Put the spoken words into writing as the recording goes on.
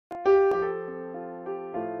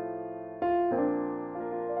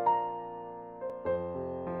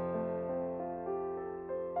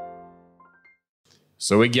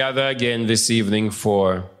So we gather again this evening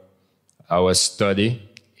for our study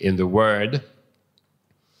in the Word.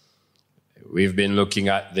 We've been looking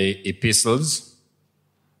at the epistles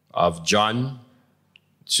of John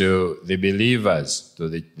to the believers, to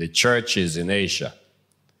the churches in Asia.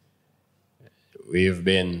 We've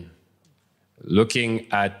been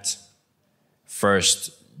looking at 1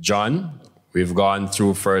 John. We've gone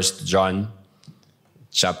through 1 John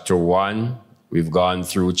chapter 1. We've gone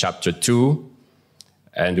through chapter 2.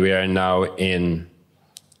 And we are now in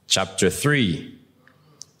chapter 3.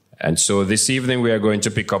 And so this evening we are going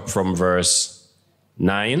to pick up from verse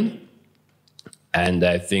 9. And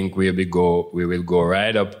I think we will go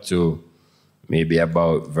right up to maybe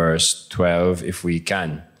about verse 12 if we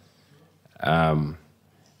can. But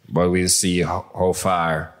we'll see how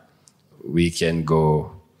far we can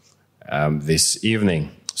go this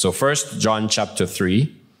evening. So 1 John chapter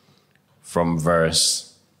 3 from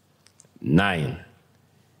verse 9.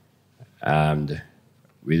 And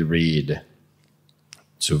we read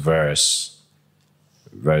to verse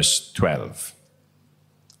 12.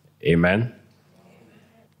 Amen.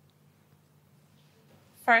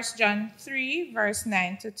 1 John 3, verse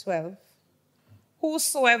 9 to 12.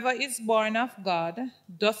 Whosoever is born of God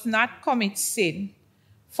doth not commit sin,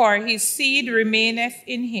 for his seed remaineth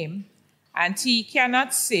in him, and he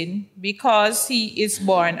cannot sin, because he is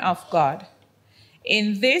born of God.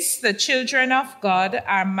 In this the children of God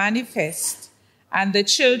are manifest, and the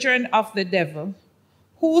children of the devil.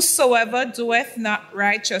 Whosoever doeth not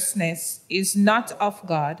righteousness is not of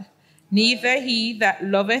God, neither he that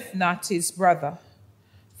loveth not his brother.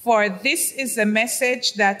 For this is the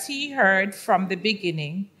message that he heard from the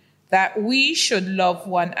beginning, that we should love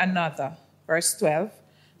one another. Verse 12.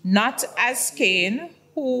 Not as Cain,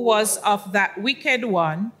 who was of that wicked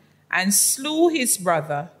one, and slew his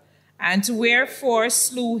brother. And wherefore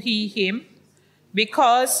slew he him?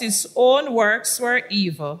 Because his own works were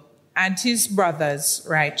evil, and his brother's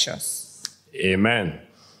righteous. Amen.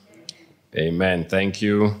 Amen. Thank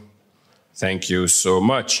you. Thank you so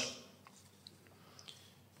much.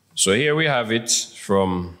 So here we have it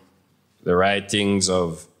from the writings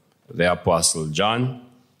of the Apostle John,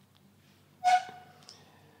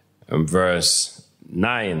 verse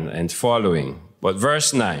 9 and following. But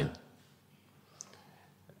verse 9.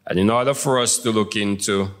 And in order for us to look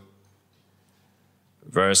into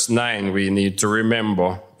verse 9, we need to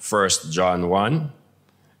remember 1 John 1,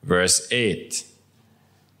 verse 8,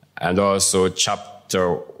 and also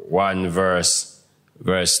chapter 1, verse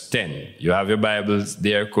 10. You have your Bibles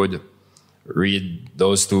there, could read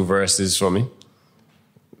those two verses for me.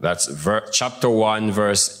 That's chapter 1,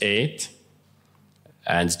 verse 8,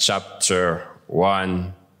 and chapter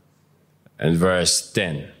 1 and verse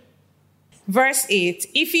 10. Verse 8,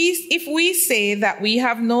 if we say that we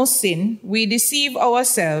have no sin, we deceive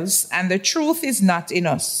ourselves, and the truth is not in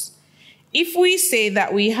us. If we say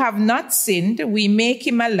that we have not sinned, we make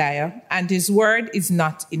him a liar, and his word is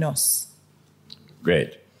not in us.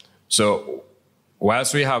 Great. So,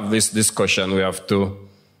 whilst we have this discussion, we have to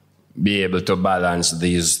be able to balance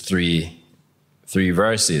these three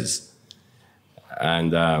verses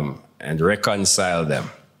and reconcile them.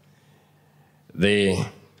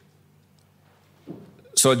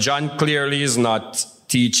 So John clearly is not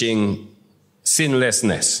teaching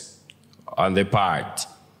sinlessness on the part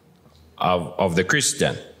of the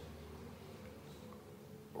Christian.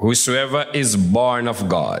 Whosoever is born of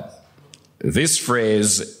God. This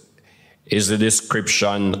phrase is the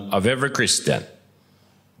description of every Christian,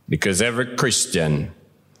 because every Christian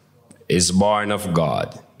is born of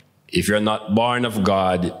God. If you're not born of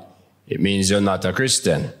God, it means you're not a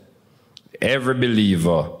Christian. Every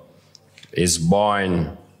believer is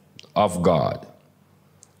born of God.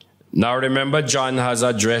 Now remember, John has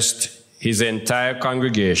addressed his entire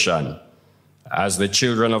congregation as the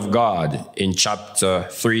children of God in chapter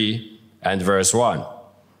 3 and verse 1.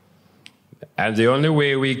 And the only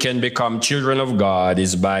way we can become children of God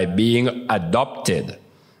is by being adopted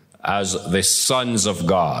as the sons of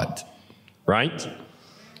God, right?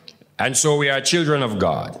 And so we are children of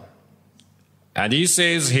God. And he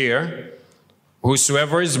says here,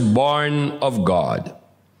 whosoever is born of God.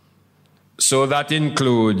 So that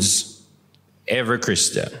includes every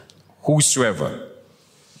Christian. Whosoever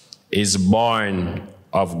is born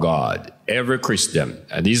of God. Every Christian.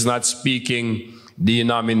 And he's not speaking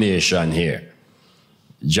denomination here.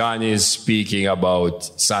 John is speaking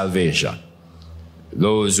about salvation.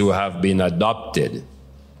 Those who have been adopted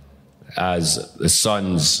as the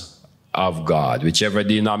sons of God, whichever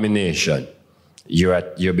denomination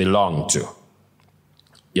you belong to.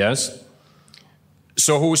 Yes?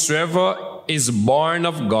 So whosoever is born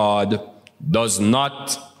of God does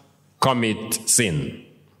not commit sin.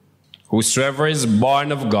 Whosoever is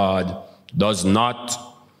born of God does not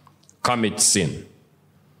commit sin.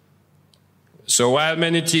 So while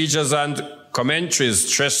many teachers and commentaries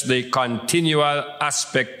stress the continual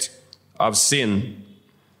aspect of sin,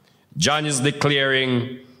 John is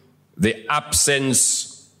declaring the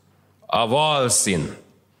absence of all sin.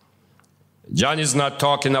 John is not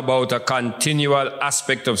talking about a continual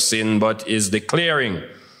aspect of sin, but is declaring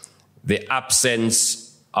the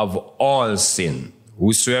absence of all sin.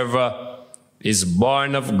 Whosoever is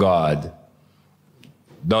born of God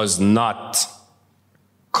does not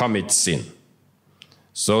commit sin.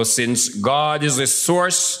 So since God is the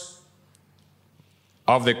source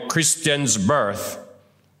of the Christian's birth,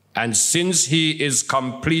 and since he is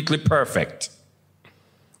completely perfect,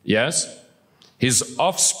 yes, his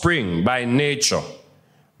offspring by nature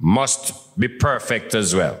must be perfect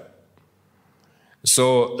as well.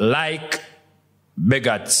 So like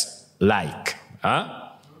begets like.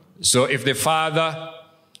 So if the father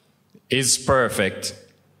is perfect,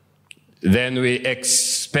 then we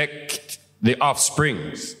expect the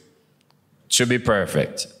offspring to be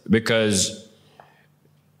perfect, because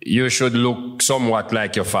you should look somewhat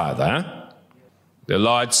like your father. The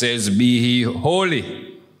Lord says, "Be ye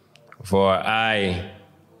holy, for I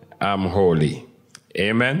am holy."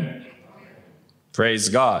 Amen. Praise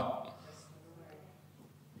God.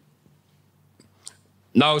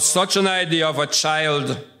 Now, such an idea of a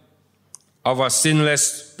child of a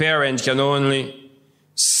sinless parent can only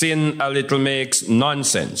sin a little makes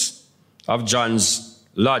nonsense of John's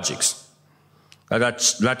logics.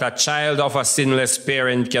 That a child of a sinless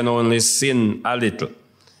parent can only sin a little.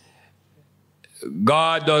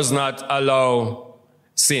 God does not allow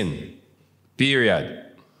sin, period.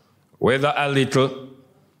 Whether a little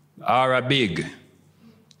or a big.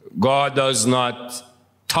 God does not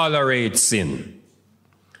tolerate sin.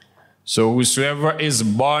 So whosoever is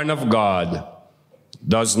born of God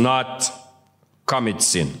does not commit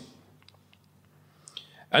sin.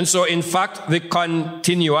 And so, in fact, the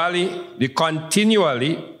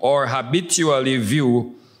continually or habitually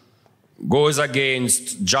view goes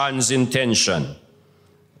against John's intention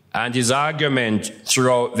and his argument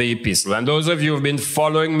throughout the epistle. And those of you who have been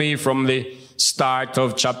following me from the start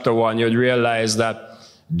of chapter 1, you'd realize that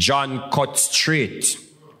John cuts straight.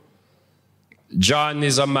 John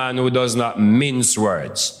is a man who does not mince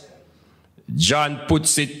words. John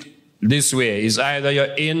puts it this way: it's either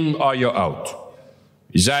you're in or you're out.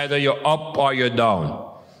 It's either you're up or you're down.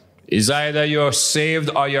 It's either you're saved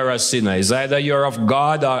or you're a sinner. It's either you're of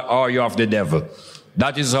God or you're of the devil.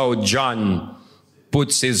 That is how John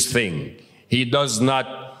puts his thing. He does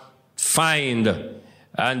not find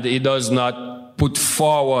and he does not put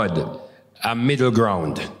forward a middle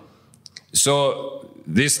ground. So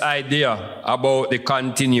this idea about the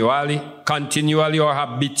continually or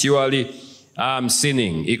habitually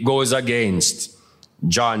sinning, it goes against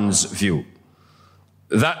John's view.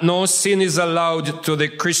 That no sin is allowed to the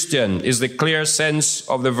Christian is the clear sense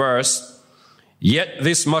of the verse, yet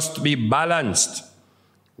this must be balanced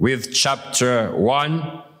with chapter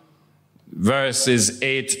 1, verses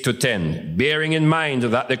 8 to 10, bearing in mind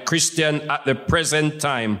that the Christian at the present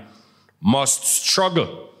time must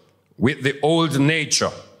struggle with the old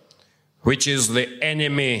nature, which is the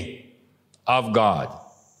enemy of God.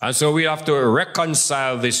 And so we have to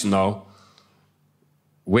reconcile this now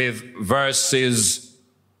with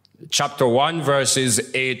chapter 1,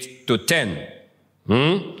 verses 8 to 10.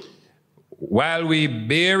 While we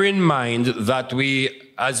bear in mind that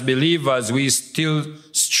we, as believers, we still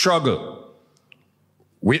struggle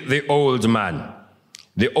with the old man,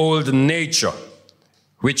 the old nature,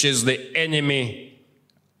 which is the enemy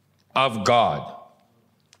of God.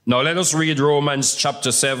 Now let us read Romans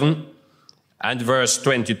chapter 7 and verse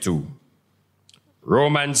 22.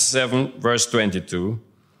 Romans 7, verse 22.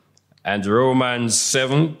 And Romans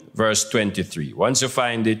 7, verse 23. Once you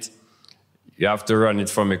find it, you have to run it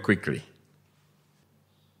for me quickly.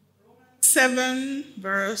 7,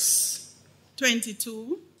 verse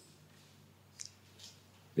 22.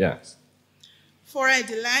 Yes. For I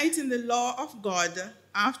delight in the law of God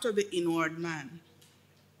after the inward man.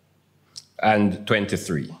 And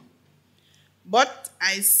 23. But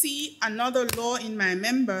I see another law in my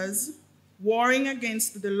members, warring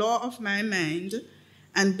against the law of my mind,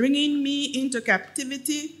 and bringing me into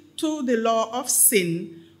captivity to the law of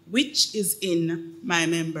sin, which is in my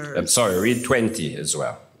members. I'm sorry, read 20 as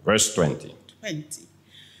well. Verse 20. 20.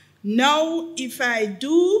 Now, if I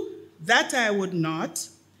do that I would not,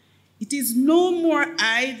 it is no more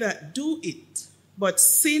I that do it, but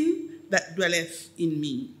sin that dwelleth in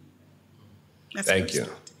me. Thank you.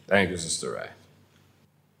 Thank you, Sister Wright.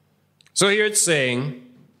 So here it's saying,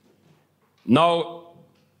 now,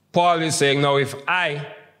 Paul is saying, now if I,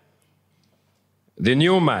 the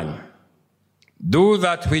new man, do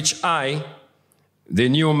that which I, the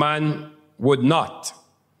new man, would not,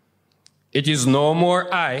 it is no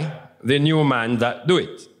more I, the new man, that do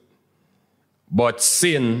it, but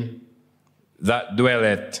sin that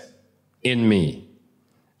dwelleth in me.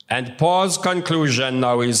 And Paul's conclusion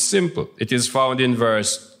now is simple. It is found in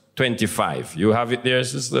verse 25. You have it there,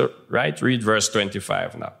 Sister, right? Read verse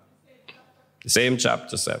 25 now. The same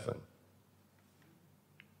chapter 7.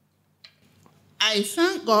 I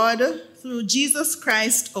thank God through Jesus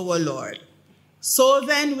Christ our Lord. So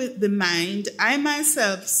then with the mind, I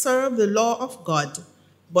myself serve the law of God,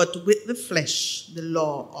 but with the flesh, the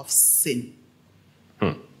law of sin.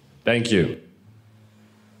 Thank you.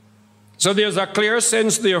 So there's a clear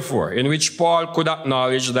sense, therefore, in which Paul could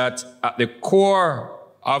acknowledge that at the core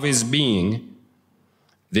of his being,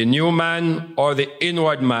 the new man or the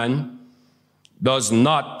inward man does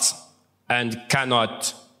not and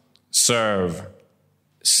cannot serve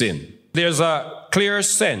sin. There's a clear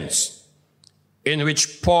sense in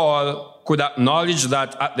which Paul could acknowledge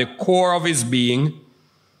that at the core of his being,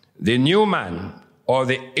 the new man or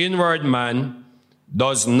the inward man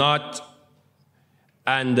does not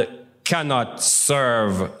and cannot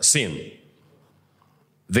serve sin.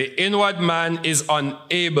 The inward man is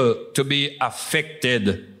unable to be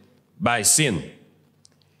affected by sin.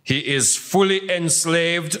 He is fully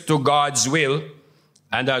enslaved to God's will,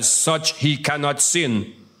 and as such he cannot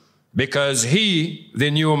sin because he, the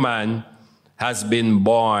new man, has been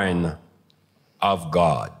born of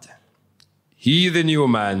God. He, the new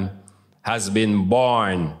man, has been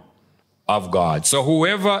born of God. So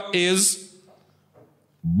whoever is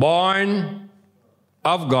born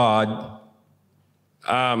of God,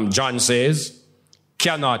 John says,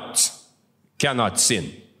 cannot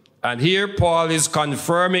sin. And here Paul is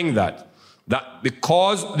confirming that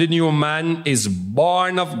because the new man is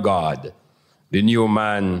born of God, the new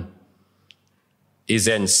man is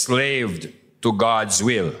enslaved to God's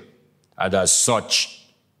will, and as such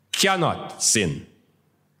cannot sin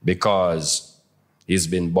because he's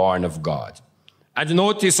been born of God. And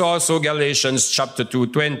notice also Galatians chapter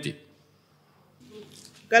 2:20.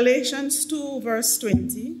 Galatians 2 verse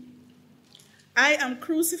 20. I am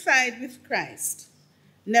crucified with Christ.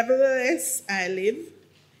 Nevertheless I live,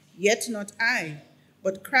 yet not I,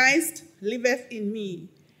 but Christ liveth in me.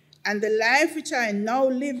 And the life which I now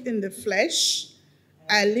live in the flesh,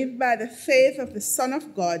 I live by the faith of the Son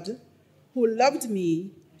of God, who loved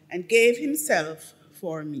me and gave himself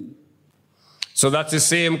for me. So that's the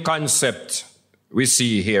same concept we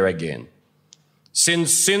see here again.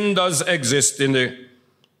 Since sin does exist in the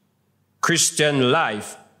Christian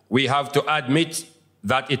life, we have to admit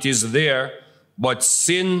that it is there, but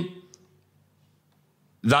sin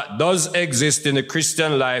that does exist in the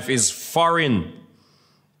Christian life is foreign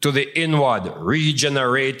to the inward,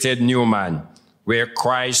 regenerated new man, where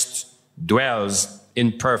Christ dwells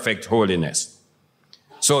in perfect holiness.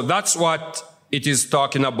 So that's what it is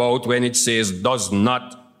talking about when it says does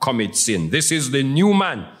not commit sin. This is the new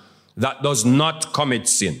man that does not commit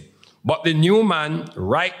sin. But the new man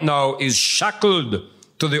right now is shackled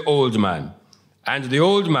to the old man. And the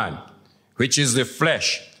old man, which is the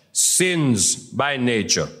flesh, sins by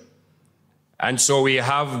nature. And so we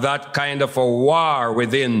have that kind of a war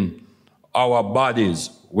within our bodies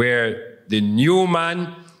where the new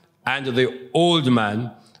man and the old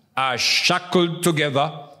man are shackled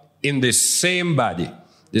together in the same body,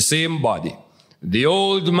 the same body. The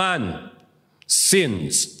old man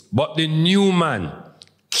sins, but the new man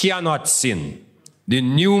cannot sin. The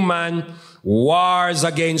new man wars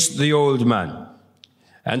against the old man.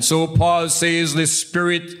 And so Paul says the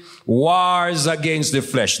spirit wars against the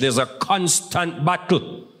flesh. There's a constant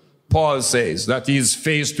battle, Paul says, that he is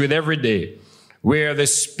faced with every day, where the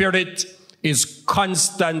spirit is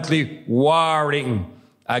constantly warring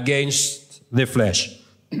against the flesh.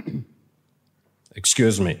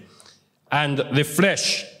 Excuse me. And the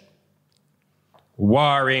flesh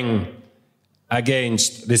warring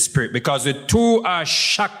against the spirit, because the two are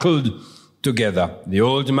shackled together, the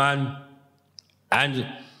old man and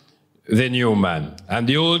the new man. And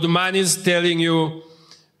the old man is telling you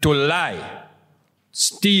to lie,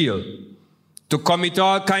 steal, to commit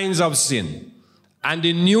all kinds of sin. And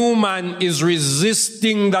the new man is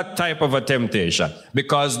resisting that type of a temptation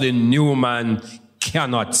because the new man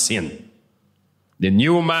cannot sin. The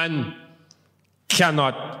new man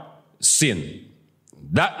cannot sin.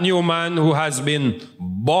 That new man who has been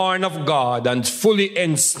born of God and fully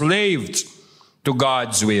enslaved to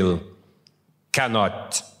God's will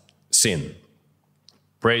cannot sin.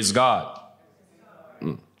 Praise God.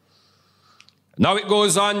 Now it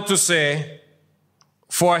goes on to say,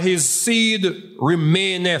 for his seed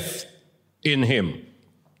remaineth in him.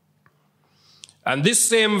 And this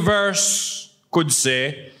same verse could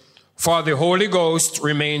say, for the Holy Ghost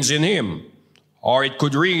remains in him. Or it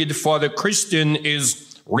could read, for the Christian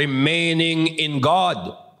is remaining in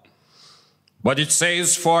God. But it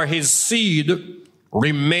says, for his seed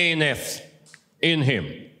remaineth in him.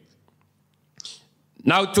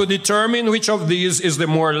 Now, to determine which of these is the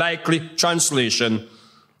more likely translation,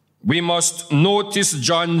 we must notice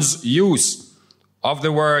John's use of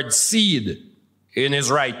the word seed in his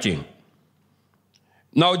writing.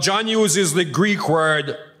 Now, John uses the Greek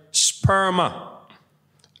word sperma,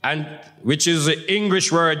 and which is the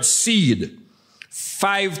English word seed,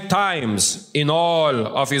 5 times in all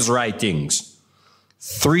of his writings.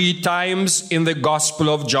 3 times in the Gospel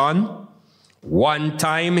of John, 1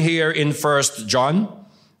 time here in 1 John,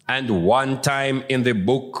 and 1 time in the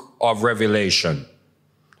book of Revelation.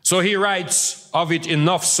 So he writes of it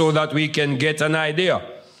enough so that we can get an idea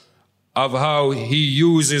of how he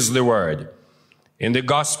uses the word. In the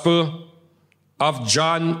Gospel of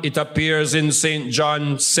John, it appears in St.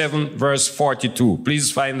 John 7, verse 42.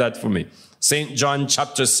 Please find that for me. St. John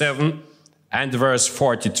chapter 7 and verse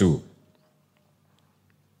 42.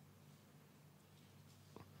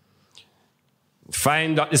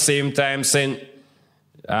 Find at the same time St.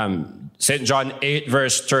 John 8,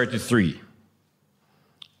 verse 33.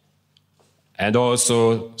 And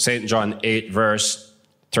also St. John 8, verse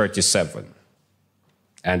 37.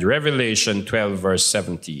 And Revelation 12, verse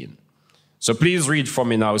 17. So please read for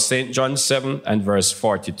me now, St. John 7 and verse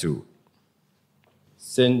 42.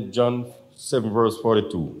 St. John 7, verse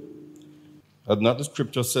 42. Had not the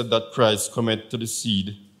scripture said that Christ cometh to the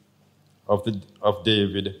seed of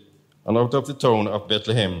David, and out of the town of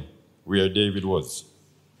Bethlehem, where David was?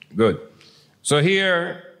 Good. So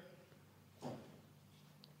here,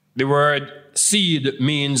 the word seed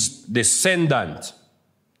means descendant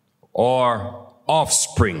or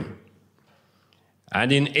offspring.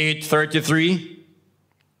 And in 8:33,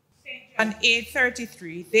 John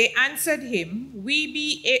 8:33, they answered him, we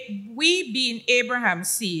being Abraham's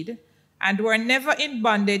seed, and were never in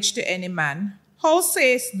bondage to any man. How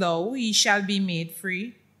sayest thou, he shall be made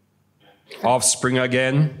free? offspring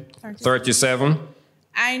again, 37.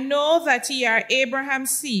 I know that ye are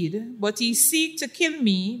Abraham's seed, but ye seek to kill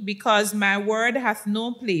me, because my word hath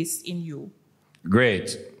no place in you.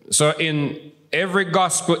 Great. So in every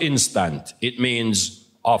gospel instant, it means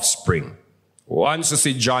offspring. Once you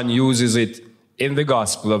see John uses it in the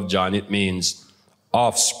Gospel of John, it means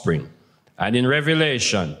offspring. And in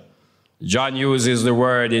Revelation, John uses the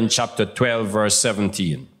word in chapter 12, verse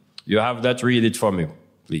 17. You have that? Read it for me,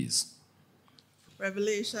 please.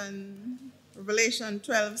 Revelation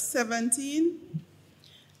 12, 17.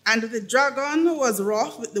 And the dragon was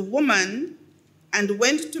wroth with the woman, and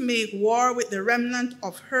went to make war with the remnant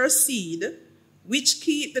of her seed, which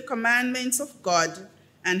keep the commandments of God,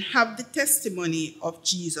 and have the testimony of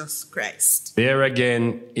Jesus Christ. There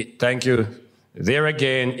again, thank you. There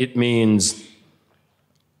again, it means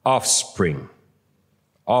offspring.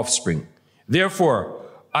 Offspring. Therefore,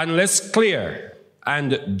 unless clear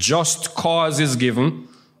and just cause is given,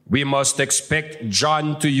 we must expect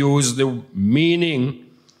John to use the meaning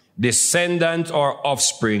descendant or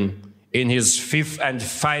offspring in his fifth and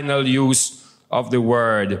final use of the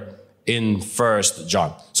word in 1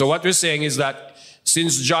 John. So what we're saying is that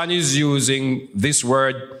since John is using this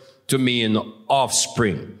word to mean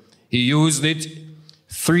offspring, he used it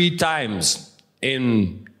 3 times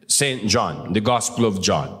in St. John, the Gospel of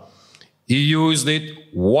John. He used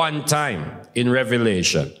it 1 time in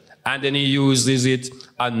Revelation, and then he uses it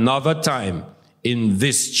another time in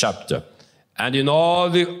this chapter. And in all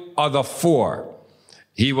the other 4,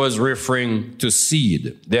 he was referring to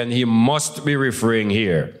seed. Then he must be referring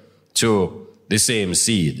here to the same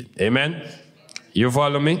seed. Amen? You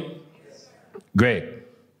follow me? Great.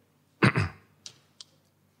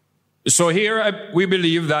 So here we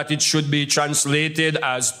believe that it should be translated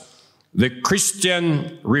as the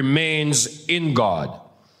Christian remains in God.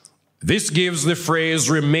 This gives the phrase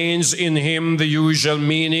remains in him the usual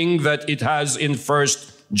meaning that it has in 1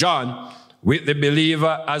 John, with the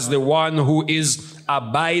believer as the one who is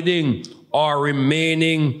abiding or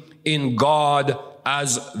remaining in God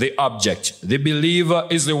as the object. The believer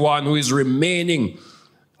is the one who is remaining,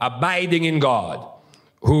 abiding in God,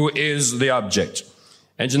 who is the object.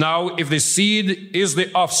 And now, if the seed is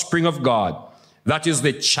the offspring of God, that is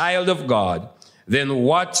the child of God, then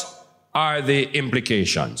what are the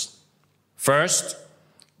implications? First,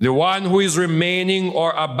 the one who is remaining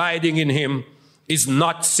or abiding in him is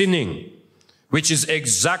not sinning, which is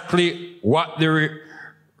exactly what the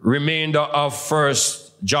remainder of 1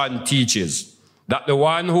 John teaches, that the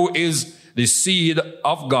one who is the seed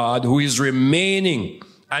of God, who is remaining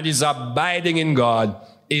and is abiding in God,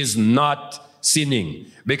 is not sinning.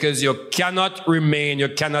 Because you cannot remain, you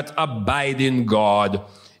cannot abide in God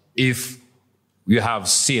if you have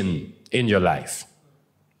sin in your life.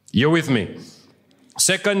 You with me?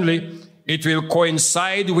 Secondly, it will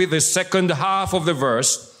coincide with the second half of the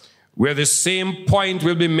verse, where the same point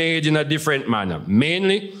will be made in a different manner.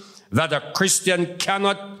 Mainly, that a Christian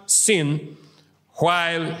cannot sin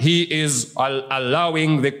while he is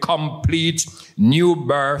allowing the complete new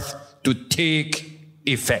birth to take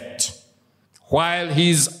effect. While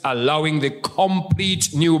he's allowing the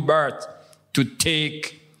complete new birth to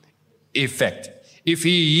take effect. If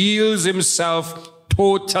he yields himself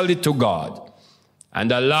totally to God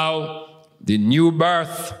and allow the new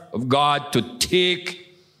birth of God to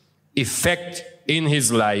take effect in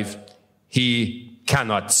his life, he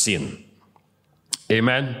cannot sin.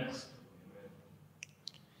 Amen.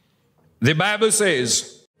 The Bible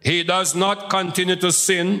says, he does not continue to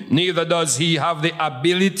sin, neither does he have the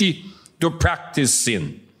ability to practice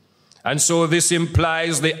sin. And so this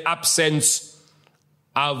implies the absence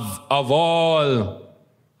of all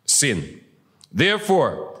sin.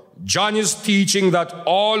 Therefore, John is teaching that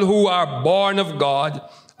all who are born of God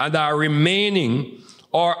and are remaining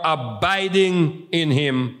or abiding in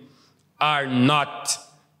him are not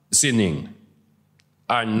sinning.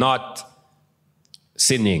 Are not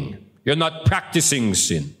sinning. You're not practicing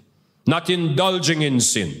sin, not indulging in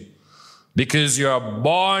sin, because you are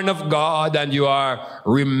born of God and you are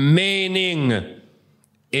remaining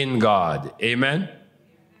in God. Amen?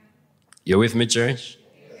 You with me, church?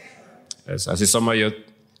 Yes, I see some of you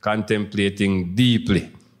contemplating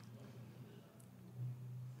deeply.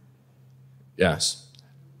 Yes.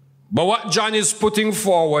 But what John is putting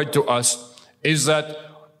forward to us is that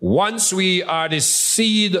once we are the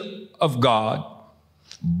seed of God,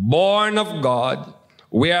 born of God,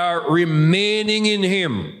 we are remaining in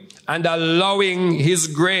him and allowing his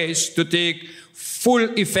grace to take full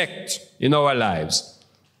effect in our lives,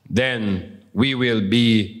 then we will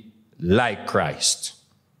be like Christ.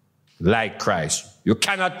 Like Christ. You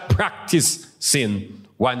cannot practice sin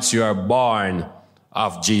once you are born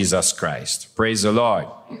of Jesus Christ. Praise the Lord.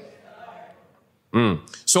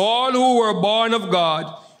 So all who were born of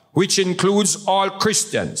God, which includes all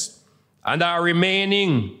Christians, and are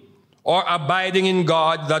remaining or abiding in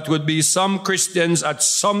God, that would be some Christians at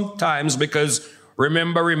some times, because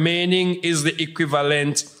remember, remaining is the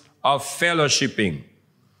equivalent of fellowshipping.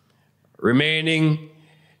 Remaining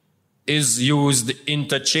is used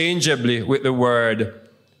interchangeably with the word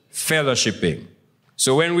fellowshipping.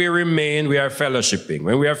 So when we remain, we are fellowshipping.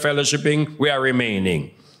 When we are fellowshipping, we are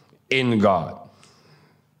remaining in God.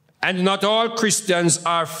 And not all Christians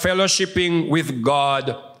are fellowshipping with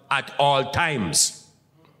God at all times.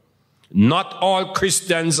 Not all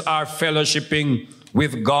Christians are fellowshipping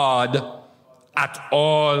with God at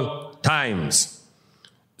all times.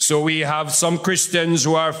 So we have some Christians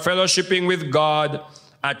who are fellowshipping with God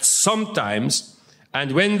at some times,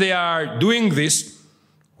 and when they are doing this,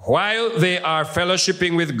 while they are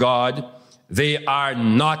fellowshipping with God, they are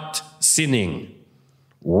not sinning.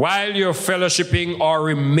 While you're fellowshipping or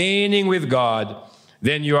remaining with God,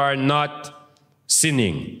 then you are not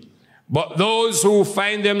sinning. But those who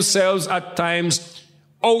find themselves at times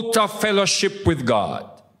out of fellowship with God,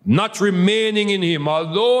 not remaining in him,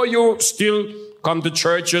 although you still come to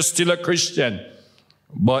church, you're still a Christian,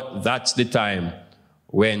 but that's the time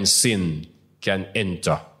when sin can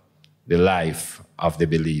enter the life of the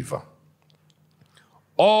believer.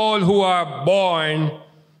 All who are born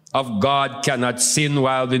of God cannot sin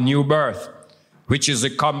while the new birth, which is a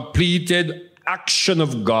completed action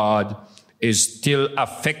of God, is still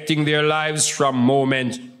affecting their lives from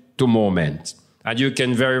moment to moment. And you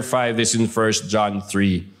can verify this in 1 John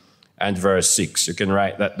 3 and verse 6. You can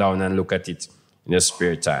write that down and look at it in your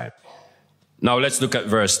spare time. Now let's look at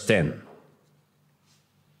verse 10.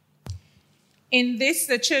 In this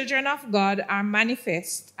the children of God are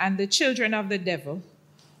manifest, and the children of the devil.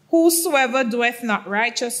 Whosoever doeth not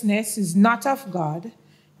righteousness is not of God,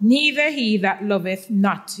 neither he that loveth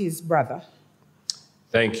not his brother.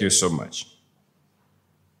 Thank you so much.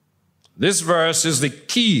 This verse is the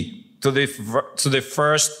key to the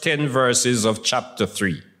first 10 verses of chapter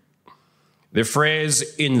 3. The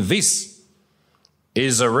phrase, in this,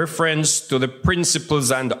 is a reference to the principles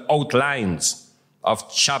and outlines of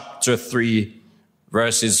chapter 3,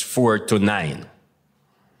 verses 4 to 9.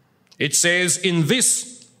 It says, in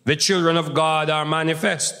this the children of God are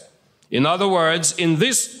manifest. In other words, in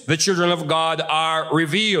this, the children of God are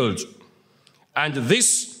revealed. And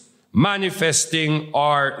this manifesting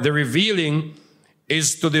or the revealing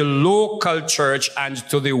is to the local church and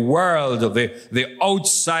to the world, the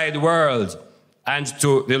outside world, and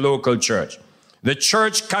to the local church. The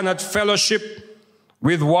church cannot fellowship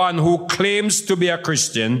with one who claims to be a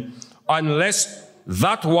Christian unless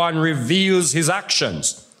that one reveals his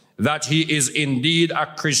actions, that he is indeed a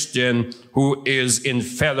Christian who is in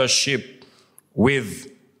fellowship with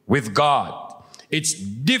God. It's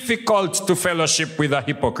difficult to fellowship with a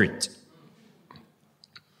hypocrite.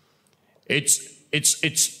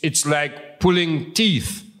 It's like pulling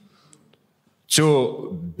teeth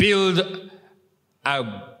to build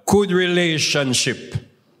a good relationship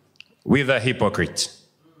with a hypocrite.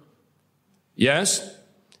 Yes?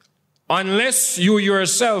 Unless you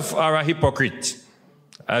yourself are a hypocrite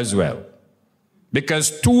as well.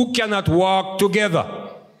 Because two cannot walk together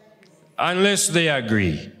unless they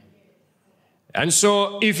agree. And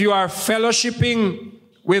so if you are fellowshipping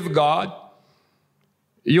with God,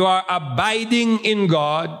 you are abiding in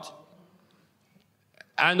God,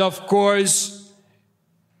 and of course,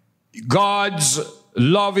 God's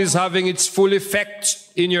love is having its full effect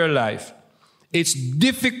in your life. It's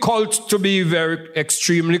difficult to be very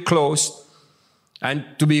extremely close and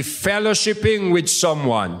to be fellowshipping with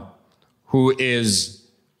someone who is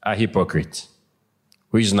a hypocrite,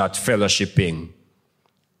 who is not fellowshipping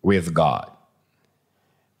with God.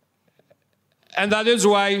 And that is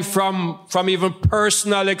why from even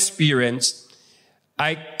personal experience,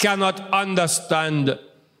 I cannot understand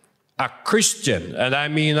a Christian, and I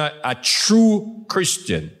mean a true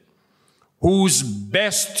Christian, whose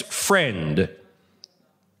best friend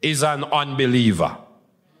is an unbeliever.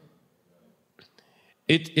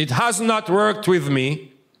 It has not worked with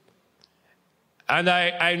me, and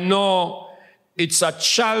I know it's a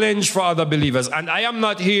challenge for other believers. And I am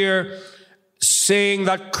not here saying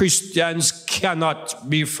that Christians cannot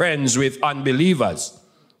be friends with unbelievers.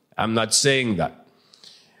 I'm not saying that.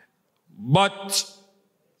 But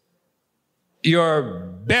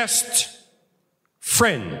your best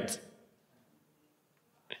friend,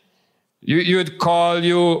 you'd call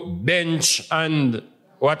you bench and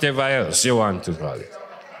whatever else you want to call it.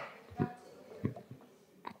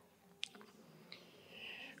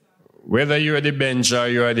 Whether you're the bench or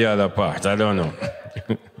you're the other part, I don't know.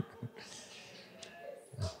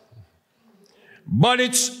 But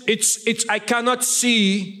it's I cannot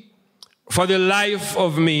see for the life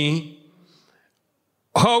of me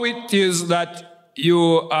how it is that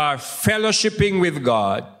you are fellowshipping with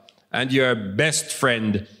God and your best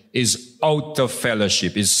friend is out of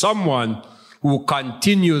fellowship, is someone who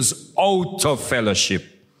continues out of fellowship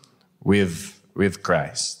with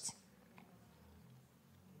Christ.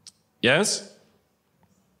 Yes?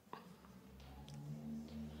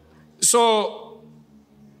 So,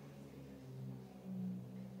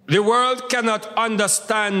 the world cannot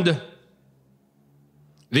understand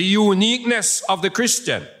the uniqueness of the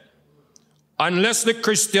Christian unless the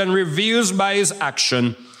Christian reveals by his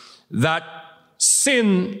action that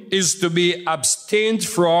sin is to be abstained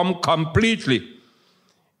from completely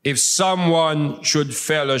if someone should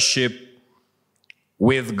fellowship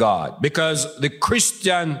with God. Because the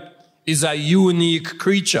Christian is a unique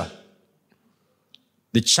creature.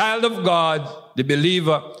 The child of God, the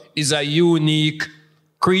believer, is a unique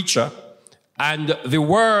creature, and the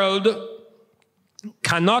world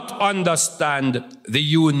cannot understand the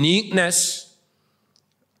uniqueness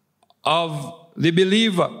of the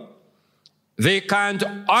believer. They can't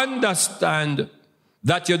understand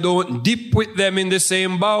that you don't dip with them in the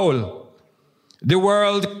same bowl. The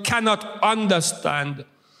world cannot understand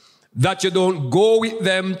that you don't go with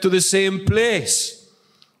them to the same place.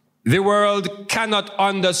 The world cannot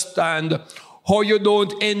understand how you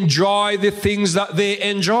don't enjoy the things that they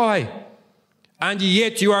enjoy, and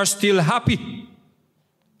yet you are still happy,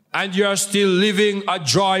 and you are still living a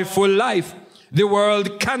joyful life. The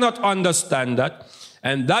world cannot understand that,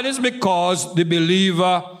 and that is because the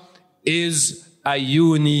believer is a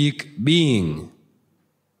unique being.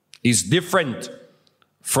 He's different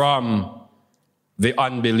from the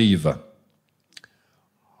unbeliever.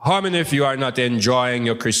 How many of you are not enjoying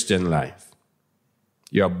your Christian life?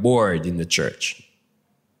 You're bored in the church.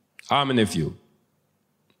 How many of you?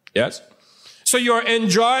 Yes? So you're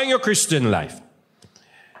enjoying your Christian life.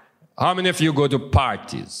 How many of you go to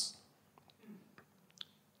parties?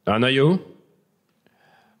 None of you?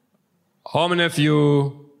 How many of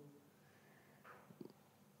you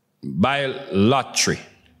buy lottery?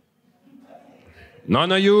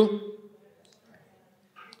 None of you?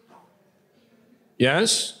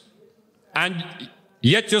 Yes? And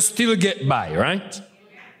yet you still get by, right?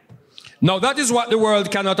 Now that is what the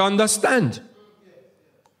world cannot understand.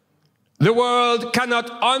 The world cannot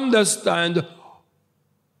understand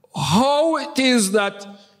how it is that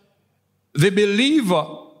the believer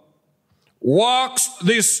walks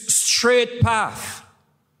this straight path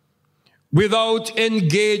without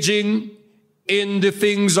engaging in the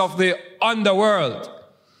things of the underworld,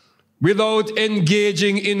 without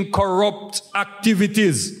engaging in corrupt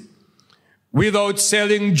activities, without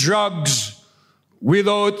selling drugs,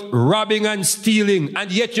 without robbing and stealing,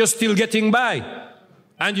 and yet you're still getting by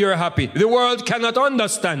and you're happy. The world cannot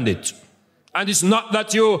understand it. And it's not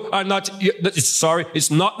that you are not,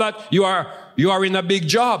 it's not that you are in a big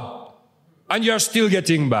job and you're still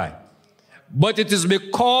getting by. But it is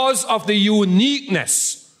because of the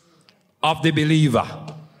uniqueness of the believer.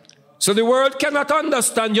 So the world cannot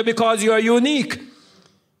understand you because you are unique.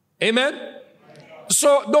 Amen?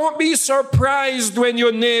 So don't be surprised when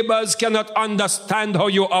your neighbors cannot understand how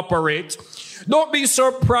you operate. Don't be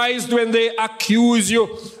surprised when they accuse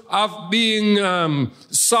you of being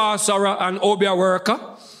sorcerer and obia worker.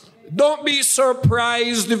 Don't be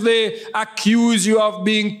surprised if they accuse you of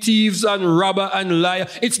being thieves and robber and liar.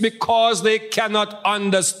 It's because they cannot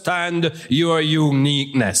understand your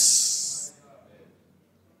uniqueness.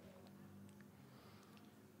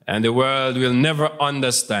 And the world will never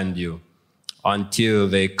understand you until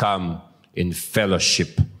they come in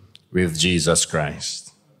fellowship with Jesus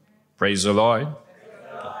Christ. Praise the Lord.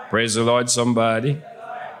 Praise the Lord, somebody.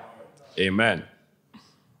 Amen.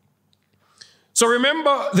 So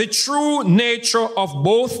remember, the true nature of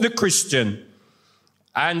both the Christian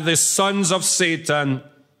and the sons of Satan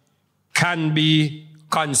can be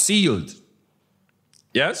concealed.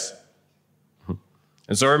 Yes?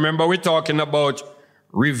 And so remember, we're talking about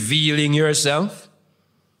revealing yourself.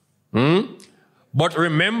 But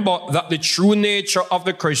remember that the true nature of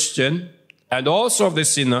the Christian and also of the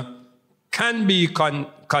sinner can be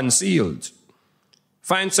concealed.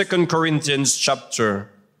 Find 2 Corinthians chapter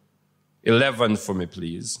 11 for me,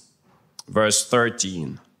 please. Verse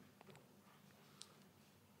 13.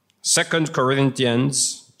 2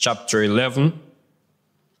 Corinthians chapter 11,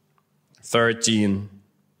 13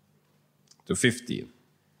 to 15.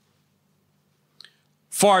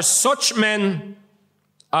 For such men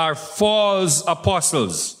are false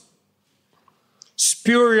apostles,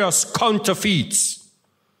 spurious counterfeits,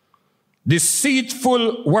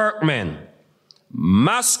 deceitful workmen,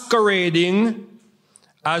 masquerading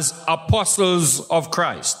as apostles of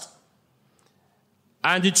Christ.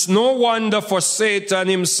 And it's no wonder for Satan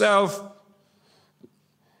himself,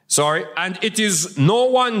 and it is no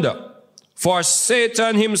wonder for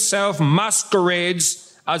Satan himself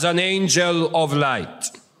masquerades as an angel of light.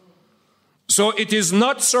 So it is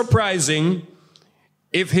not surprising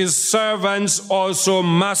if his servants also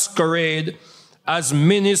masquerade as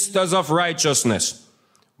ministers of righteousness,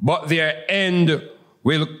 but their end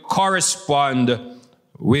will correspond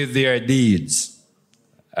with their deeds.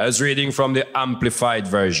 As reading from the Amplified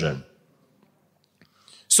Version.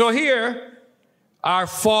 So here are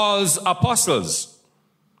false apostles.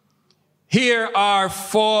 Here are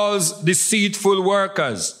false, deceitful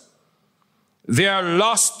workers. They are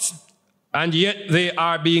lost, and yet they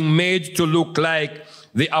are being made to look like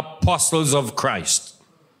the apostles of Christ.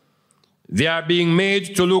 They are being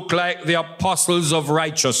made to look like the apostles of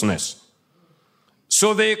righteousness.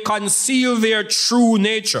 So they conceal their true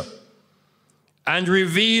nature and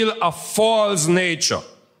reveal a false nature.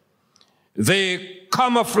 They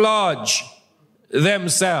camouflage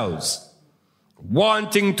themselves,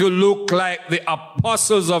 wanting to look like the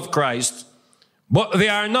apostles of Christ, but they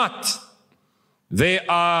are not. They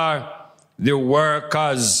are the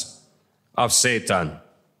workers of Satan.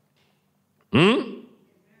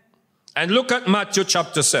 And look at Matthew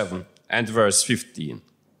chapter 7 and verse 15.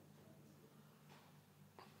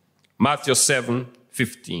 Matthew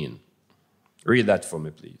 7:15. Read that for me,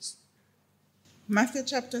 please. Matthew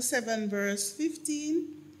chapter 7, verse 15.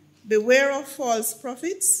 Beware of false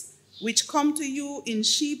prophets, which come to you in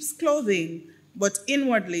sheep's clothing, but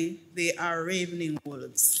inwardly they are ravening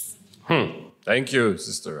wolves. Thank you,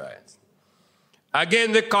 Sister Wright.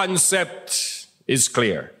 Again, the concept is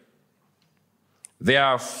clear. They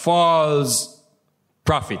are false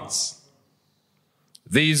prophets.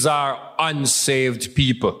 These are unsaved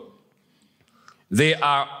people. They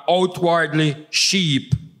are outwardly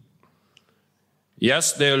sheep.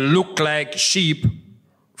 Yes, they look like sheep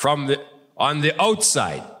on the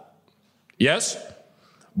outside. Yes?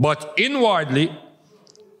 But inwardly,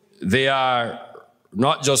 they are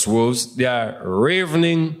not just wolves, they are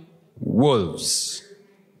ravening wolves.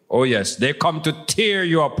 Oh yes, they come to tear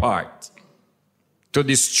you apart, to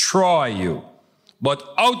destroy you. But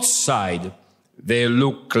outside, they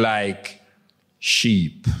look like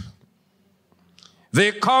sheep.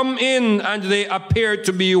 They come in and they appear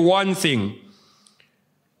to be one thing,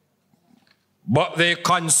 but they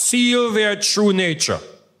conceal their true nature,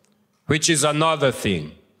 which is another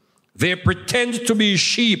thing. They pretend to be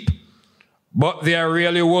sheep, but they are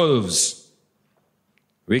really wolves.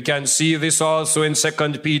 We can see this also in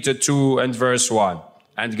 2 Peter 2 and verse 1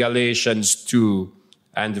 and Galatians 2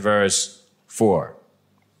 and verse 4.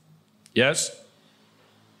 Yes?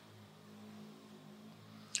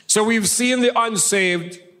 So we've seen the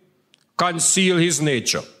unsaved conceal his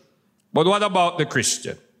nature. But what about the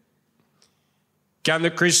Christian? Can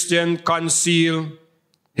the Christian conceal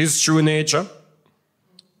his true nature?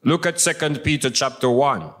 Look at 2 Peter chapter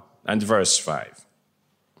 1 and verse 5.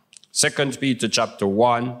 2 Peter chapter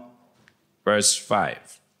 1, verse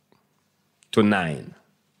 5 to 9.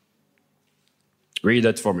 Read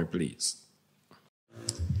that for me, please.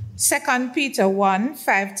 2 Peter 1,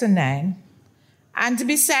 5 to 9. And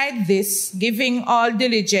beside this, giving all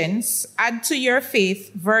diligence, add to your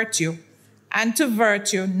faith virtue, and to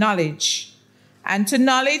virtue knowledge, and to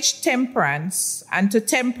knowledge temperance, and to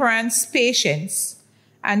temperance patience,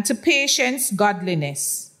 and to patience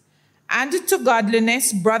godliness, and to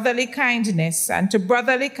godliness brotherly kindness, and to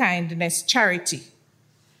brotherly kindness charity.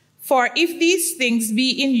 For if these things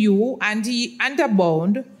be in you and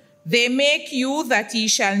abound, they make you that ye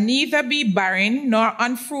shall neither be barren nor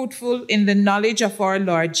unfruitful in the knowledge of our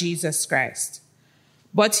Lord Jesus Christ.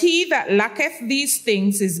 But he that lacketh these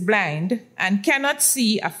things is blind, and cannot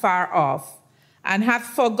see afar off, and hath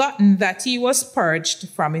forgotten that he was purged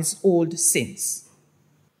from his old sins.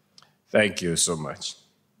 Thank you so much.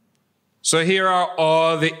 So here are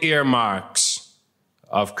all the earmarks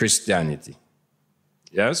of Christianity.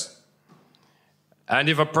 Yes? And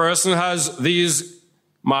if a person has these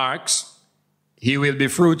marks, he will be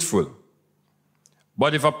fruitful.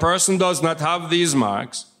 But if a person does not have these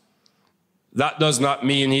marks, that does not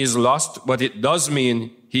mean he is lost, but it does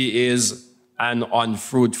mean he is an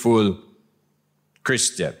unfruitful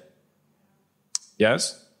Christian.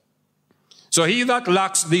 Yes? So he that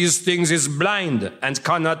lacks these things is blind and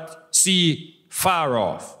cannot see far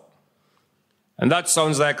off. And that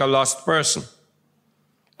sounds like a lost person.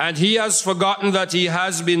 And he has forgotten that he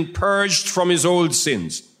has been purged from his old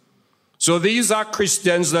sins. So these are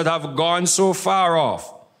Christians that have gone so far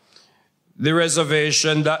off the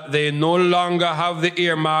reservation that they no longer have the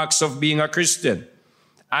earmarks of being a Christian.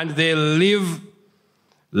 And they live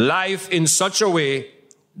life in such a way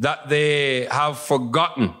that they have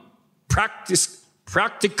forgotten,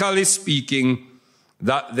 practically speaking,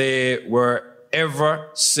 that they were ever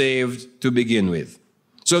saved to begin with.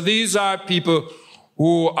 So these are people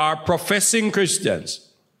who are professing Christians,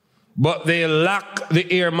 but they lack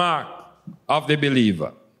the earmark of the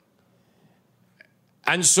believer.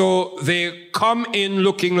 And so they come in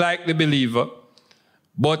looking like the believer,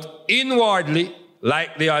 but inwardly,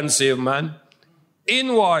 like the unsaved man,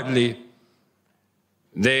 inwardly,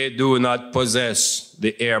 they do not possess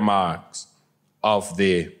the earmarks of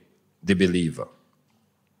the believer.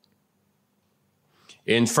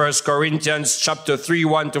 In 1 Corinthians chapter 3,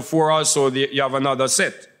 1 to 4 also, you have another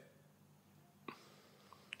set.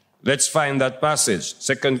 Let's find that passage.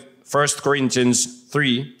 1 Corinthians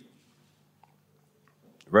 3,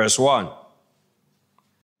 verse 1.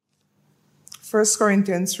 1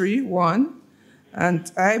 Corinthians 3, 1.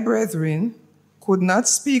 And I, brethren, could not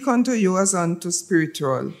speak unto you as unto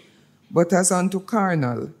spiritual, but as unto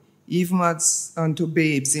carnal, even as unto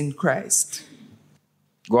babes in Christ.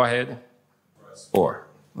 Go ahead. 4.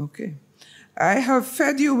 Okay. I have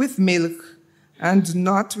fed you with milk and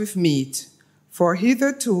not with meat, for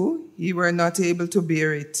hitherto ye were not able to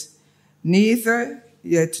bear it, neither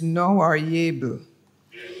yet now are ye able.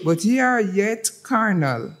 But ye are yet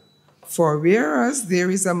carnal. For whereas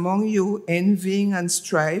there is among you envying and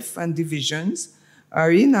strife and divisions,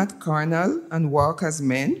 are ye not carnal and walk as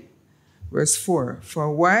men? Verse 4.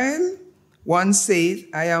 For while one saith,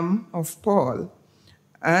 I am of Paul,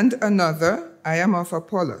 and another, I am of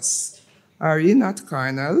Apollos, are ye not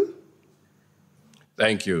carnal?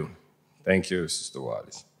 Thank you. Thank you, Sister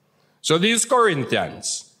Wallace. So these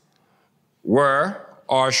Corinthians were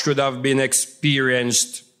or should have been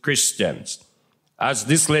experienced Christians, as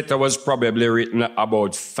this letter was probably written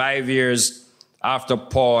about 5 years after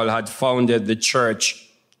Paul had founded the church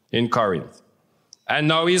in Corinth. And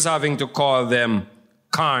now he's having to call them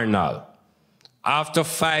carnal. After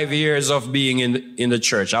 5 years of being in the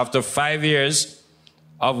church, after 5 years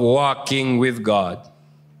of walking with God,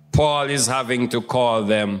 Paul is having to call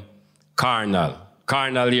them carnal.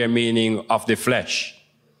 Carnal here meaning of the flesh.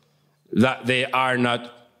 That they are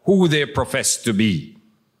not who they profess to be.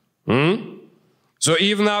 So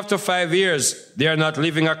even after 5 years, they are not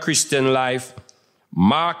living a Christian life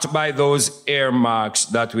marked by those earmarks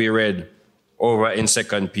that we read over in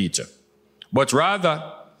 2 Peter. But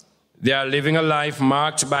rather, they are living a life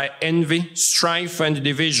marked by envy, strife, and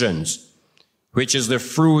divisions, which is the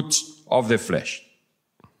fruit of the flesh.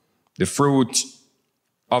 The fruit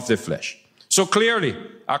of the flesh. So clearly,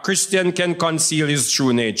 a Christian can conceal his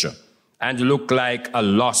true nature and look like a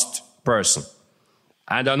lost person.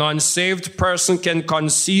 And an unsaved person can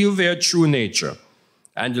conceal their true nature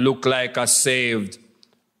and look like a saved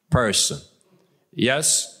person.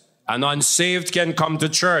 Yes, an unsaved can come to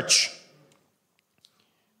church,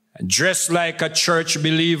 dress like a church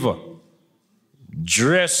believer,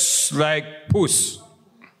 dress like puss,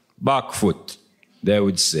 backfoot, they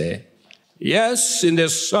would say. Yes, in the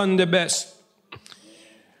Sunday best,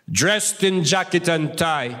 dressed in jacket and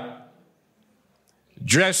tie,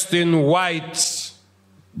 dressed in white,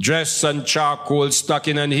 dress and charcoal,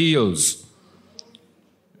 stocking and heels,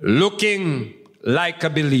 looking like a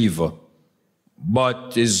believer,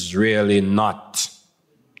 but is really not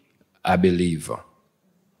a believer.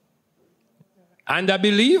 And a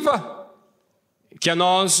believer can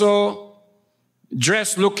also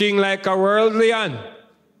dress looking like a worldlian.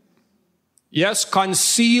 Yes,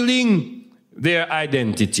 concealing their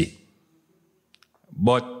identity,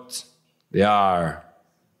 but they are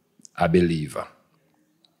a believer.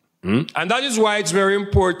 And that is why it's very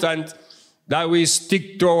important that we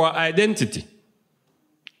stick to our identity.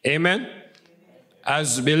 Amen?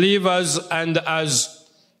 As believers and as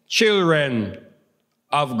children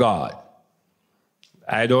of God.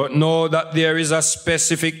 I don't know that there is a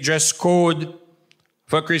specific dress code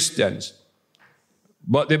for Christians,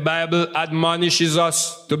 but the Bible admonishes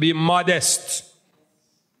us to be modest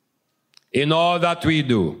in all that we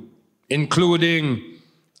do, including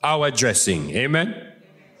our dressing. Amen?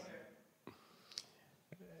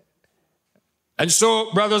 And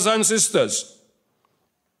so, brothers and sisters,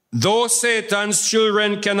 though Satan's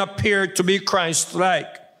children can appear to be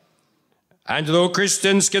Christ-like, and though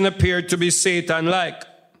Christians can appear to be Satan-like,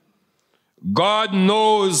 God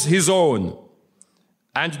knows his own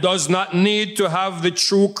and does not need to have the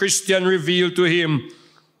true Christian revealed to him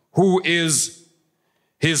who is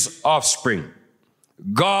his offspring.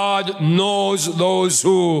 God knows those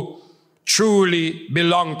who truly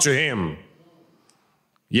belong to him.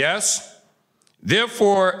 Yes?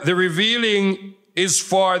 Therefore, the revealing is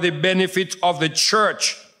for the benefit of the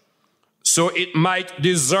church, so it might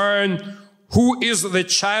discern who is the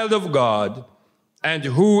child of God and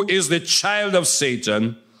who is the child of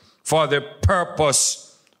Satan for the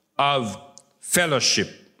purpose of fellowship.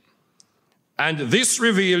 And this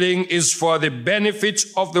revealing is for the benefit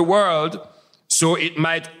of the world, so it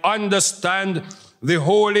might understand the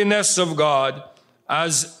holiness of God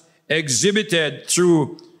as exhibited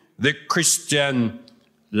through the Christian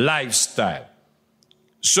lifestyle.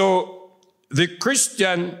 So the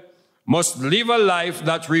Christian must live a life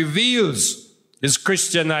that reveals his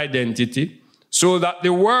Christian identity so that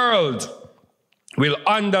the world will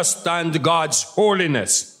understand God's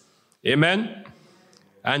holiness. Amen?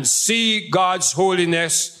 And see God's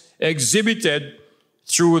holiness exhibited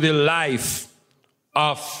through the life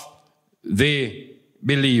of the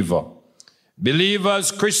believer.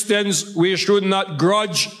 Believers, Christians, we should not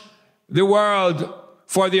grudge the world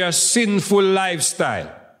for their sinful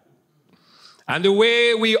lifestyle. And the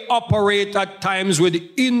way we operate at times would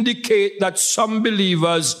indicate that some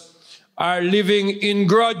believers are living in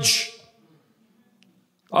grudge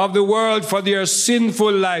of the world for their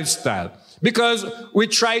sinful lifestyle. Because we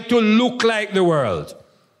try to look like the world.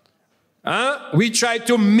 We try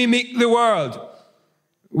to mimic the world.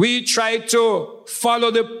 We try to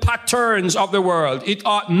follow the patterns of the world. It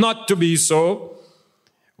ought not to be so.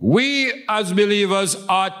 We as believers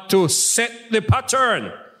ought to set the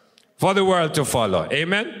pattern for the world to follow.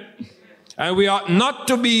 Amen? And we ought not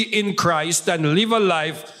to be in Christ and live a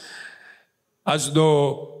life as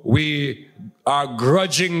though we are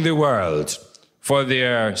grudging the world for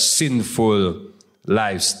their sinful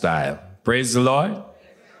lifestyle. Praise the Lord.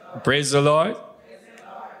 Praise the Lord.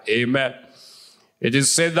 Amen. It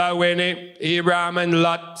is said that when Abraham and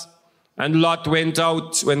Lot went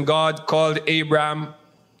out, when God called Abraham,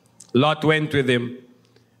 Lot went with him.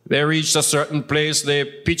 They reached a certain place, they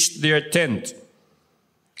pitched their tent.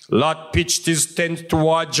 Lot pitched his tent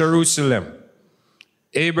toward Jerusalem.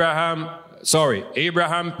 Abraham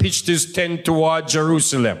pitched his tent toward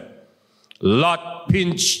Jerusalem. Lot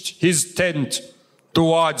pitched his tent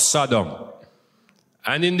towards Sodom.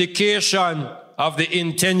 An indication of the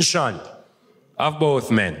intention of both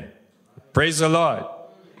men. Praise the Lord.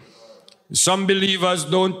 Some believers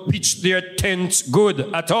don't pitch their tent good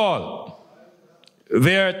at all.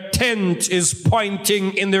 Their tent is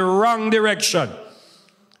pointing in the wrong direction,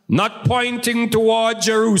 not pointing toward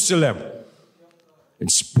Jerusalem.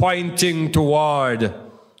 It's pointing toward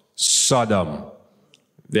Sodom.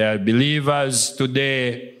 There are believers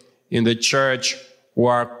today in the church who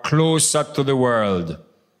are closer to the world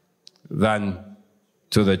than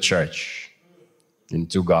to the church and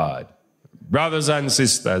to God. Brothers and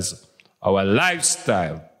sisters, our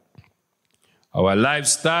lifestyle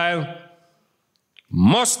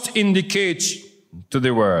must indicate to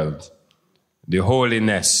the world the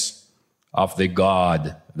holiness of the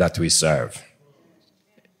God that we serve.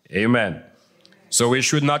 Amen. So we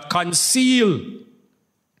should not conceal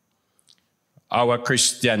our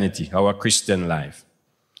Christianity, our Christian life.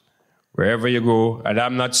 Wherever you go, and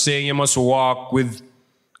I'm not saying you must walk with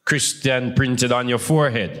Christian printed on your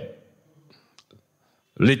forehead,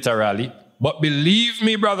 literally. But believe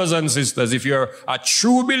me, brothers and sisters, if you're a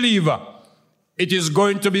true believer, it is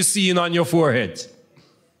going to be seen on your forehead.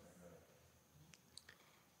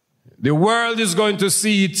 The world is going to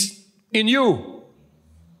see it in you.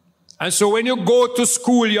 And so when you go to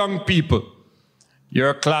school, young people,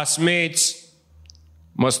 your classmates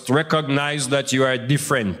must recognize that you are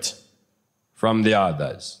different from the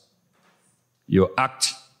others. You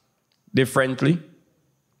act differently.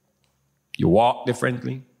 You walk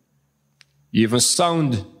differently. You even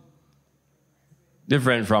sound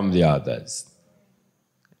different from the others.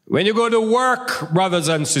 When you go to work, brothers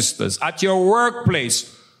and sisters, at your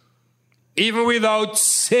workplace, even without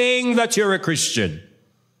saying that you're a Christian,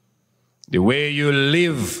 the way you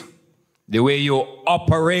live, the way you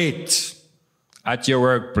operate at your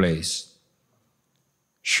workplace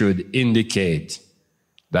should indicate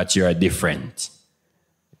that you are different.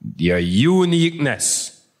 Your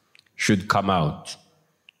uniqueness should come out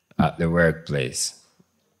at the workplace.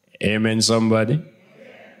 Amen, somebody?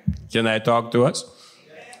 Amen. Can I talk to us?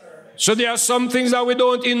 Yes, so there are some things that we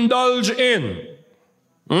don't indulge in.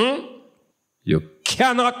 You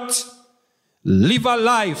cannot live a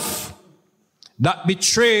life that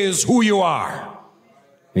betrays who you are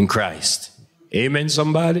in Christ. Amen,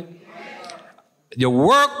 somebody? The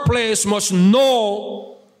workplace must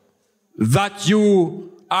know that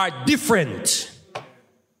you are different.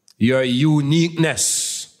 Your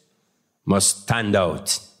uniqueness must stand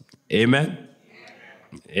out. Amen?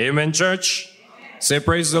 Amen, church? Say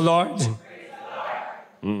praise the Lord. Praise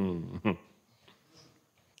the Lord.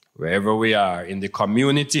 Wherever we are, in the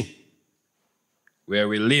community where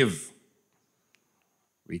we live,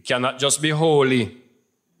 we cannot just be holy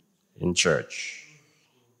in church.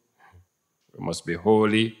 We must be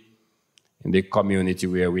holy in the community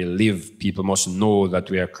where we live. People must know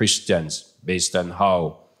that we are Christians based on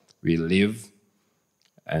how we live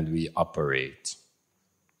and we operate.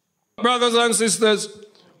 Brothers and sisters,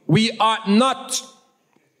 we ought not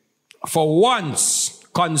for once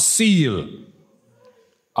conceal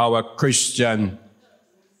our Christian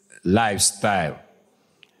lifestyle.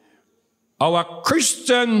 Our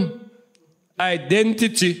Christian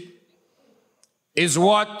identity is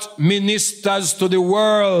what ministers to the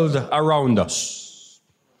world around us.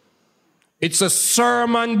 It's a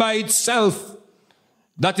sermon by itself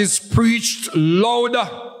that is preached louder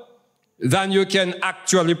than you can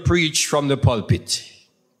actually preach from the pulpit.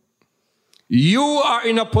 You are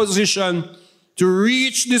in a position to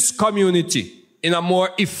reach this community in a more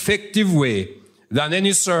effective way than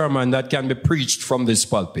any sermon that can be preached from this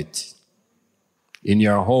pulpit. In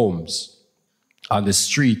your homes, on the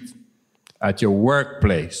street, at your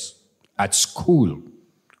workplace, at school,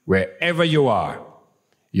 wherever you are,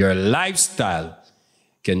 your lifestyle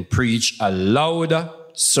can preach a louder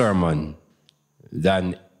sermon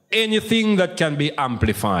than anything that can be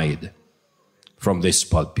amplified from this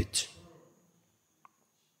pulpit.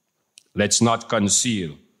 Let's not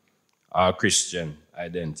conceal our Christian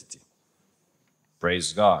identity.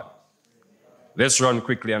 Praise God. Let's run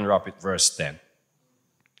quickly and wrap it. Verse 10.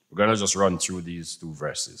 We're going to just run through these two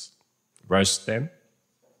verses. Verse 10.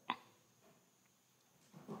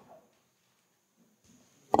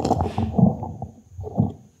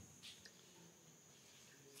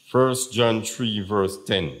 First John 3, verse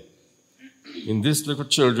 10. In this little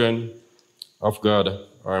children of God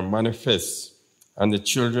are manifest, and the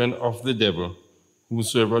children of the devil,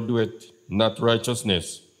 whosoever doeth not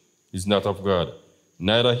righteousness is not of God,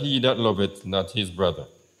 neither he that loveth not his brother.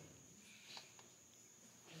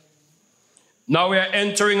 Now we are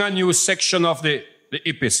entering a new section of the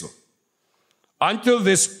epistle. Until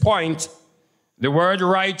this point, the word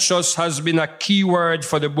righteous has been a key word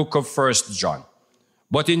for the book of 1 John.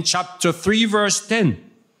 But in chapter 3, verse 10,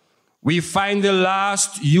 we find the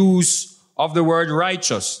last use of the word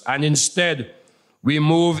righteous, and instead we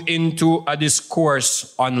move into a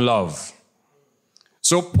discourse on love.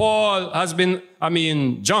 So John has been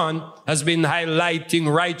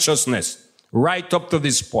highlighting righteousness right up to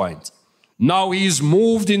this point. Now he's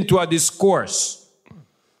moved into a discourse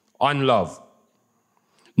on love.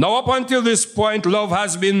 Now up until this point, love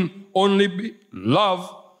has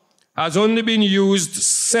only been used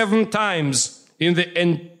 7 times in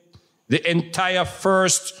the entire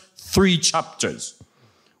first 3 chapters.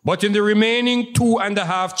 But in the remaining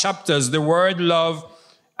 2.5 chapters, the word love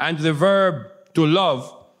and the verb to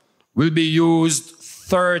love will be used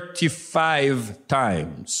 35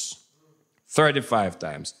 times. 35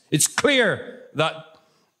 times. It's clear that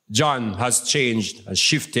John has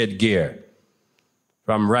shifted gear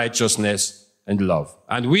from righteousness and love.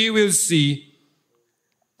 And we will see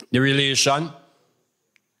the relation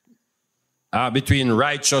between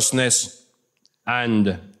righteousness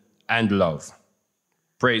and love.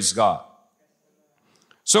 Praise God.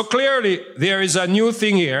 So clearly, there is a new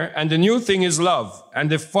thing here, and the new thing is love. And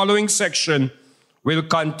the following section will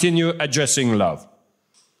continue addressing love.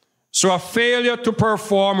 So a failure to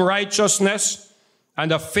perform righteousness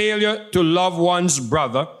and a failure to love one's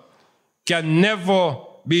brother can never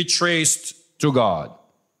be traced to God.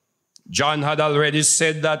 John had already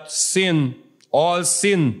said that all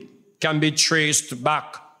sin can be traced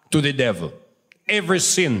back to the devil. Every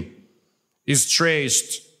sin is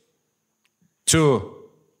traced to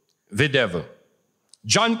the devil.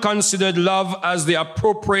 John considered love as the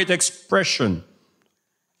appropriate expression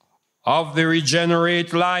of the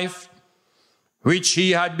regenerate life which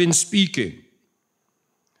he had been speaking,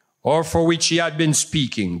 or for which he had been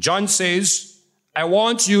speaking. John says, I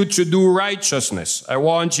want you to do righteousness. I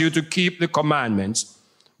want you to keep the commandments,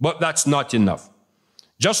 but that's not enough.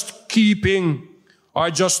 Just keeping or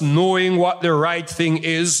just knowing what the right thing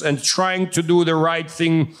is and trying to do the right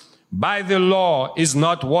thing by the law is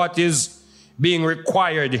not what is being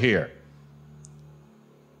required here.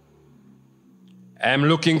 I'm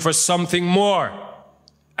looking for something more.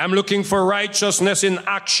 I'm looking for righteousness in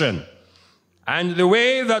action. And the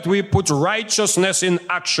way that we put righteousness in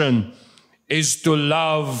action is to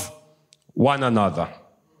love one another.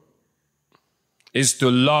 Is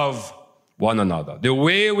to love one another. The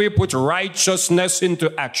way we put righteousness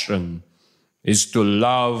into action is to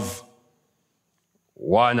love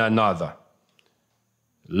one another.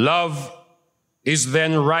 Love is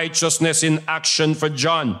then righteousness in action for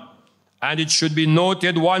John. And it should be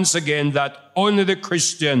noted once again that only the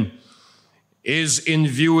Christian is in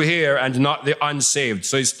view here and not the unsaved.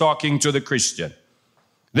 So he's talking to the Christian.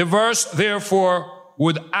 The verse, therefore,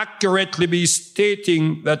 would accurately be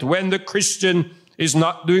stating that when the Christian is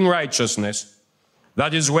not doing righteousness,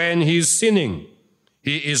 that is when he is sinning.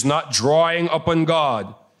 He is not drawing upon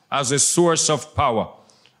God as a source of power,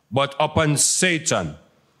 but upon Satan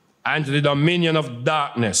and the dominion of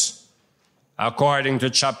darkness, according to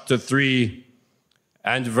chapter 3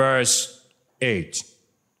 and verse 8.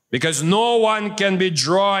 Because no one can be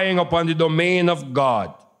drawing upon the domain of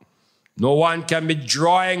God. No one can be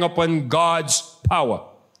drawing upon God's power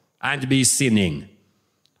and be sinning.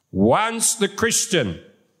 Once the Christian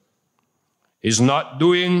is not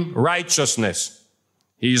doing righteousness,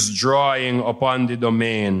 he is drawing upon the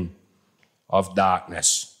domain of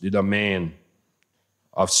darkness, the domain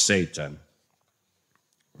of Satan.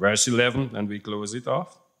 Verse 11, and we close it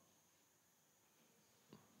off.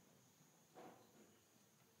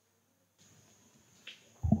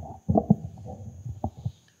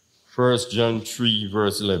 First John 3,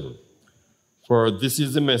 verse 11. For this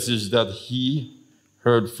is the message that he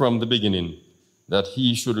heard from the beginning, that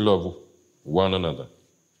he should love one another.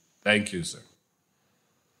 Thank you, sir.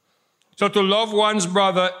 So to love one's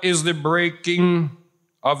brother is the breaking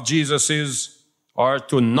of Jesus's, or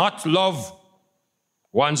to not love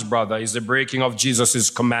one's brother is the breaking of Jesus's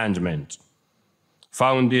commandment,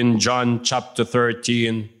 found in John chapter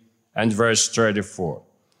 13 and verse 34.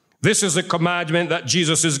 This is a commandment that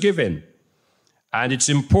Jesus is giving. And it's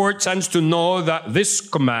important to know that this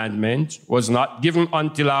commandment was not given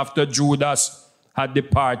until after Judas had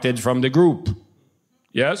departed from the group.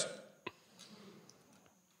 Yes?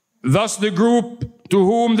 Thus, the group to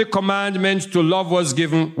whom the commandment to love was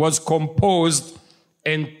given was composed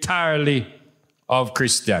entirely of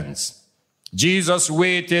Christians. Jesus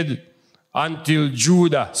waited until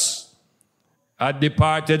Judas had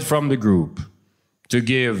departed from the group to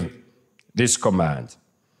give this command.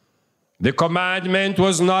 The commandment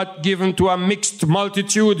was not given to a mixed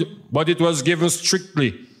multitude, but it was given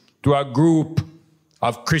strictly to a group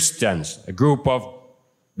of Christians, a group of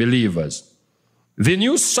believers. The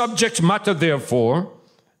new subject matter, therefore,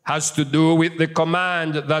 has to do with the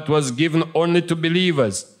command that was given only to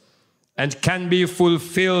believers and can be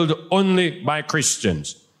fulfilled only by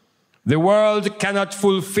Christians. The world cannot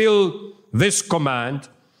fulfill this command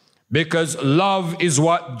because love is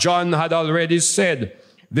what John had already said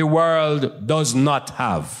the world does not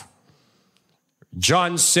have.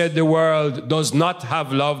 John said the world does not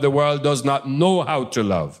have love, the world does not know how to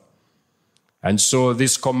love. And so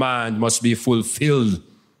this command must be fulfilled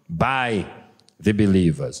by the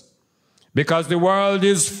believers. Because the world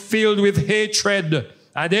is filled with hatred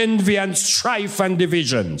and envy and strife and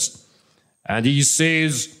divisions. And he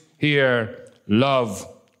says here, love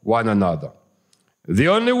one another. The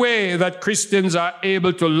only way that Christians are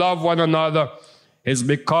able to love one another is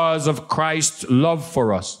because of Christ's love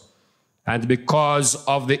for us and because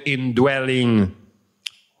of the indwelling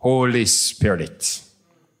Holy Spirit.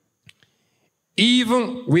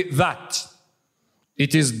 Even with that,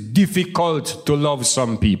 it is difficult to love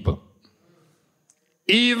some people.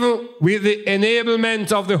 Even with the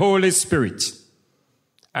enablement of the Holy Spirit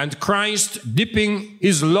and Christ dipping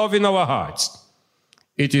his love in our hearts,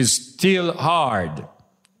 it is still hard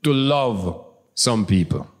to love some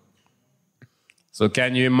people. So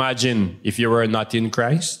can you imagine if you were not in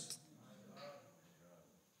Christ?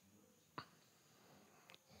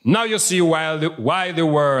 Now you see why the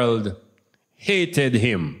world hated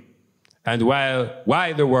him and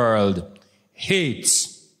why the world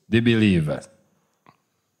hates the believer.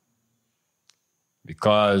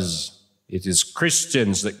 Because it is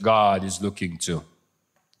Christians that God is looking to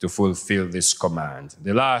fulfill this command.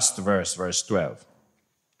 The last verse, verse 12.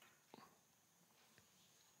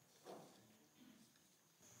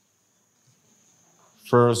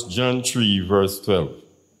 First John 3, verse 12.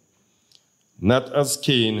 Not as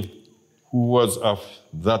Cain, who was of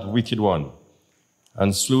that wicked one,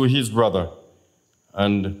 and slew his brother,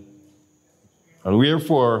 and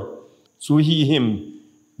wherefore slew he him,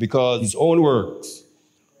 because his own works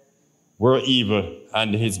were evil,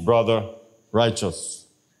 and his brother righteous.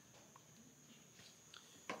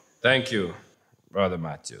 Thank you, Brother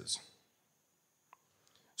Matthews.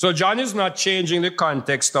 So John is not changing the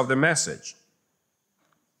context of the message.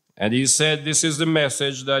 And he said, this is the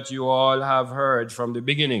message that you all have heard from the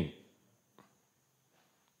beginning,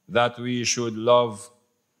 that we should love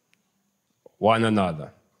one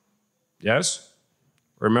another. Yes?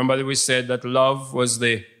 Remember that we said that love is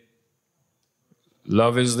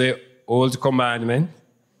the old commandment,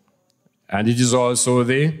 and it is also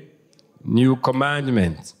the new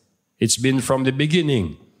commandment. It's been from the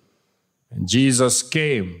beginning. And Jesus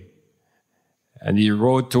came, and he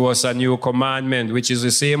wrote to us a new commandment, which is the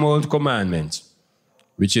same old commandment,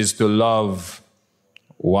 which is to love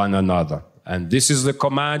one another. And this is the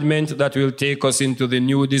commandment that will take us into the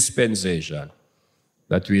new dispensation,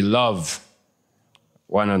 that we love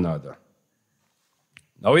one another.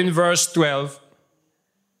 Now in verse 12,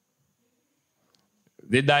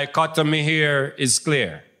 the dichotomy here is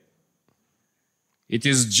clear. It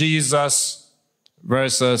is Jesus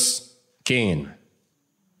versus Cain.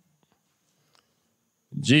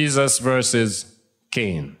 Jesus versus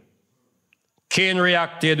Cain. Cain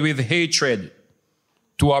reacted with hatred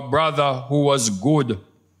to a brother who was good,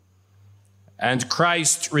 and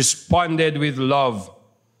Christ responded with love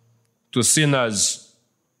to sinners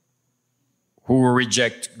who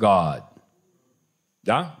reject God.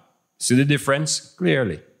 Yeah? See the difference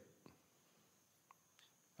clearly.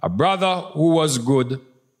 A brother who was good,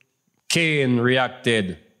 Cain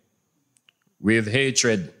reacted with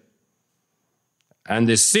hatred. And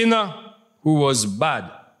the sinner who was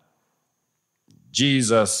bad,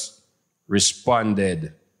 Jesus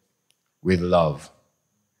responded with love.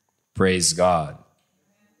 Praise God.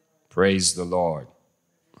 Praise the Lord.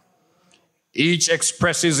 Each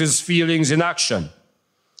expresses his feelings in action.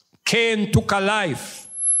 Cain took a life.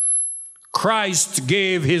 Christ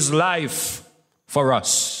gave his life for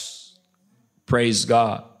us. Praise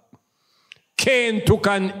God. Cain took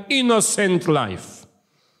an innocent life.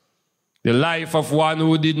 The life of one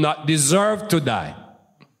who did not deserve to die.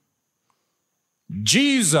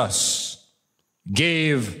 Jesus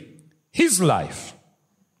gave his life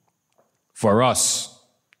for us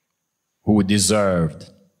who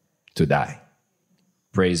deserved to die.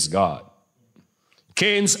 Praise God.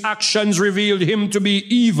 Cain's actions revealed him to be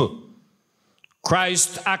evil.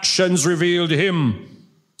 Christ's actions revealed him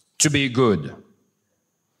to be good.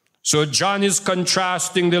 So John is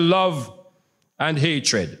contrasting the love and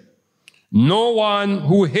hatred, No one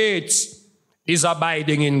who hates is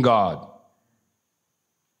abiding in God.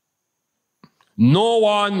 No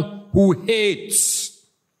one who hates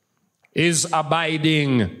is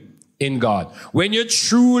abiding in God. When you're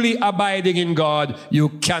truly abiding in God, you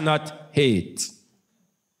cannot hate.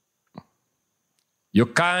 You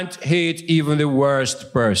can't hate even the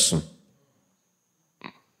worst person.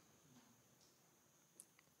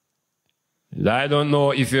 I don't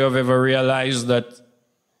know if you have ever realized that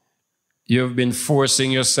you've been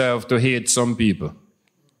forcing yourself to hate some people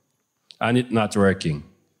and it's not working.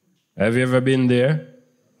 Have you ever been there?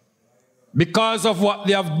 Because of what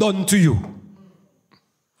they have done to you.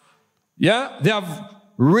 Yeah? They have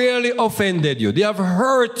really offended you. They have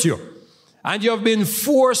hurt you. And you have been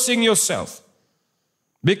forcing yourself.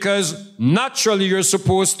 Because naturally you're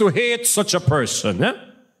supposed to hate such a person. Eh?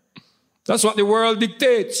 That's what the world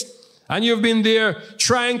dictates. And you've been there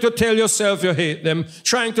trying to tell yourself you hate them,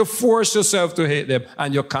 trying to force yourself to hate them,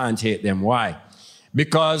 and you can't hate them. Why?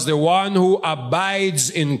 Because the one who abides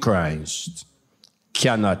in Christ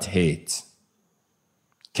cannot hate.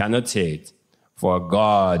 Cannot hate, for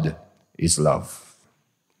God is love.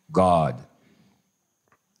 God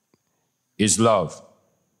is love.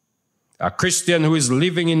 A Christian who is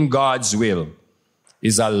living in God's will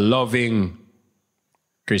is a loving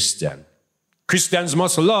Christian. Christians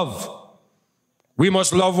must love. We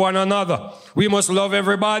must love one another. We must love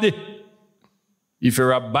everybody. If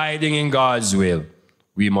you're abiding in God's will,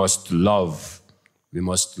 we must love. We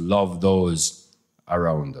must love those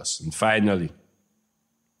around us. And finally,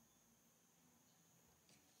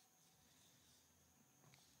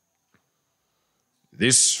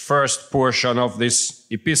 this first portion of this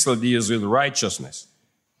epistle deals with righteousness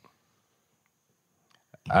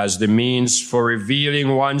as the means for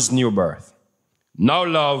revealing one's new birth. Now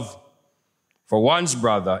love for one's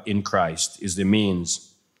brother in Christ is the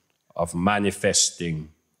means of manifesting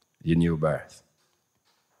the new birth.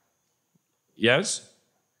 Yes?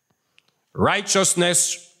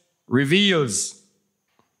 Righteousness reveals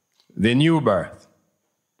the new birth,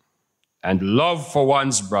 and love for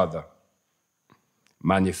one's brother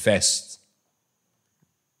manifests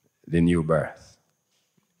the new birth.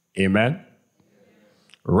 Amen?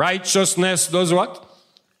 Righteousness does what?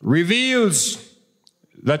 Reveals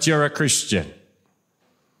that you're a Christian.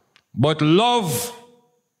 But love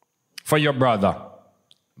for your brother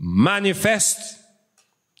manifests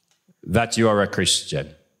that you are a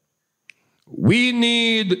Christian. We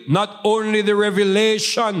need not only the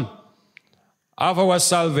revelation of our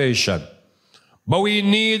salvation, but we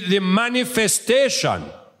need the manifestation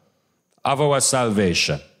of our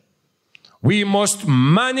salvation. We must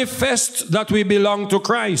manifest that we belong to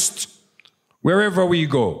Christ wherever we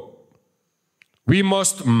go. We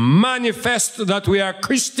must manifest that we are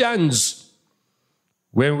Christians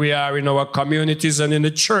when we are in our communities and in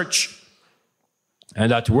the church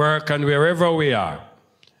and at work and wherever we are.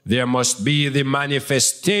 There must be the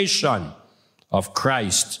manifestation of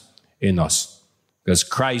Christ in us, because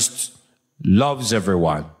Christ loves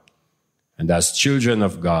everyone. And as children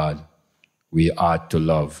of God, we ought to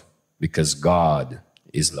love because God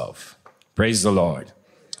is love. Praise the Lord.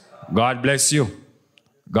 God bless you.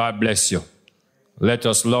 God bless you. Let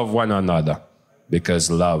us love one another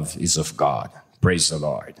because love is of God. Praise the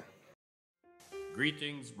Lord.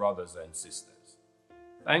 Greetings, brothers and sisters.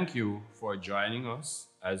 Thank you for joining us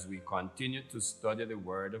as we continue to study the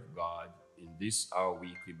Word of God in this, our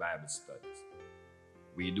weekly Bible studies.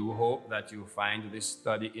 We do hope that you find this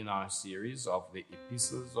study in our series of the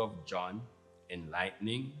Epistles of John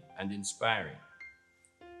enlightening and inspiring.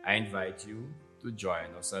 I invite you to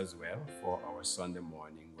join us as well for our Sunday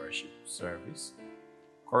morning worship service.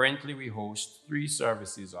 Currently, we host 3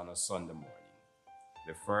 services on a Sunday morning.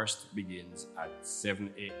 The first begins at 7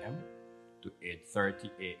 a.m. to 8:30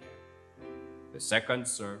 a.m. The second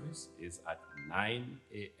service is at 9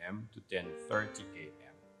 a.m. to 10:30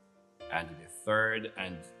 a.m. And the third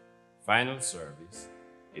and final service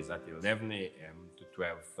is at 11 a.m. to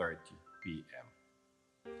 12:30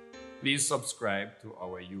 p.m. Please subscribe to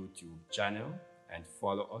our YouTube channel and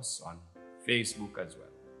follow us on Facebook as well.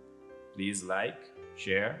 Please like,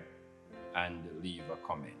 share, and leave a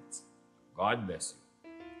comment. God bless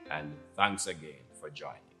you, and thanks again for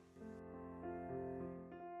joining.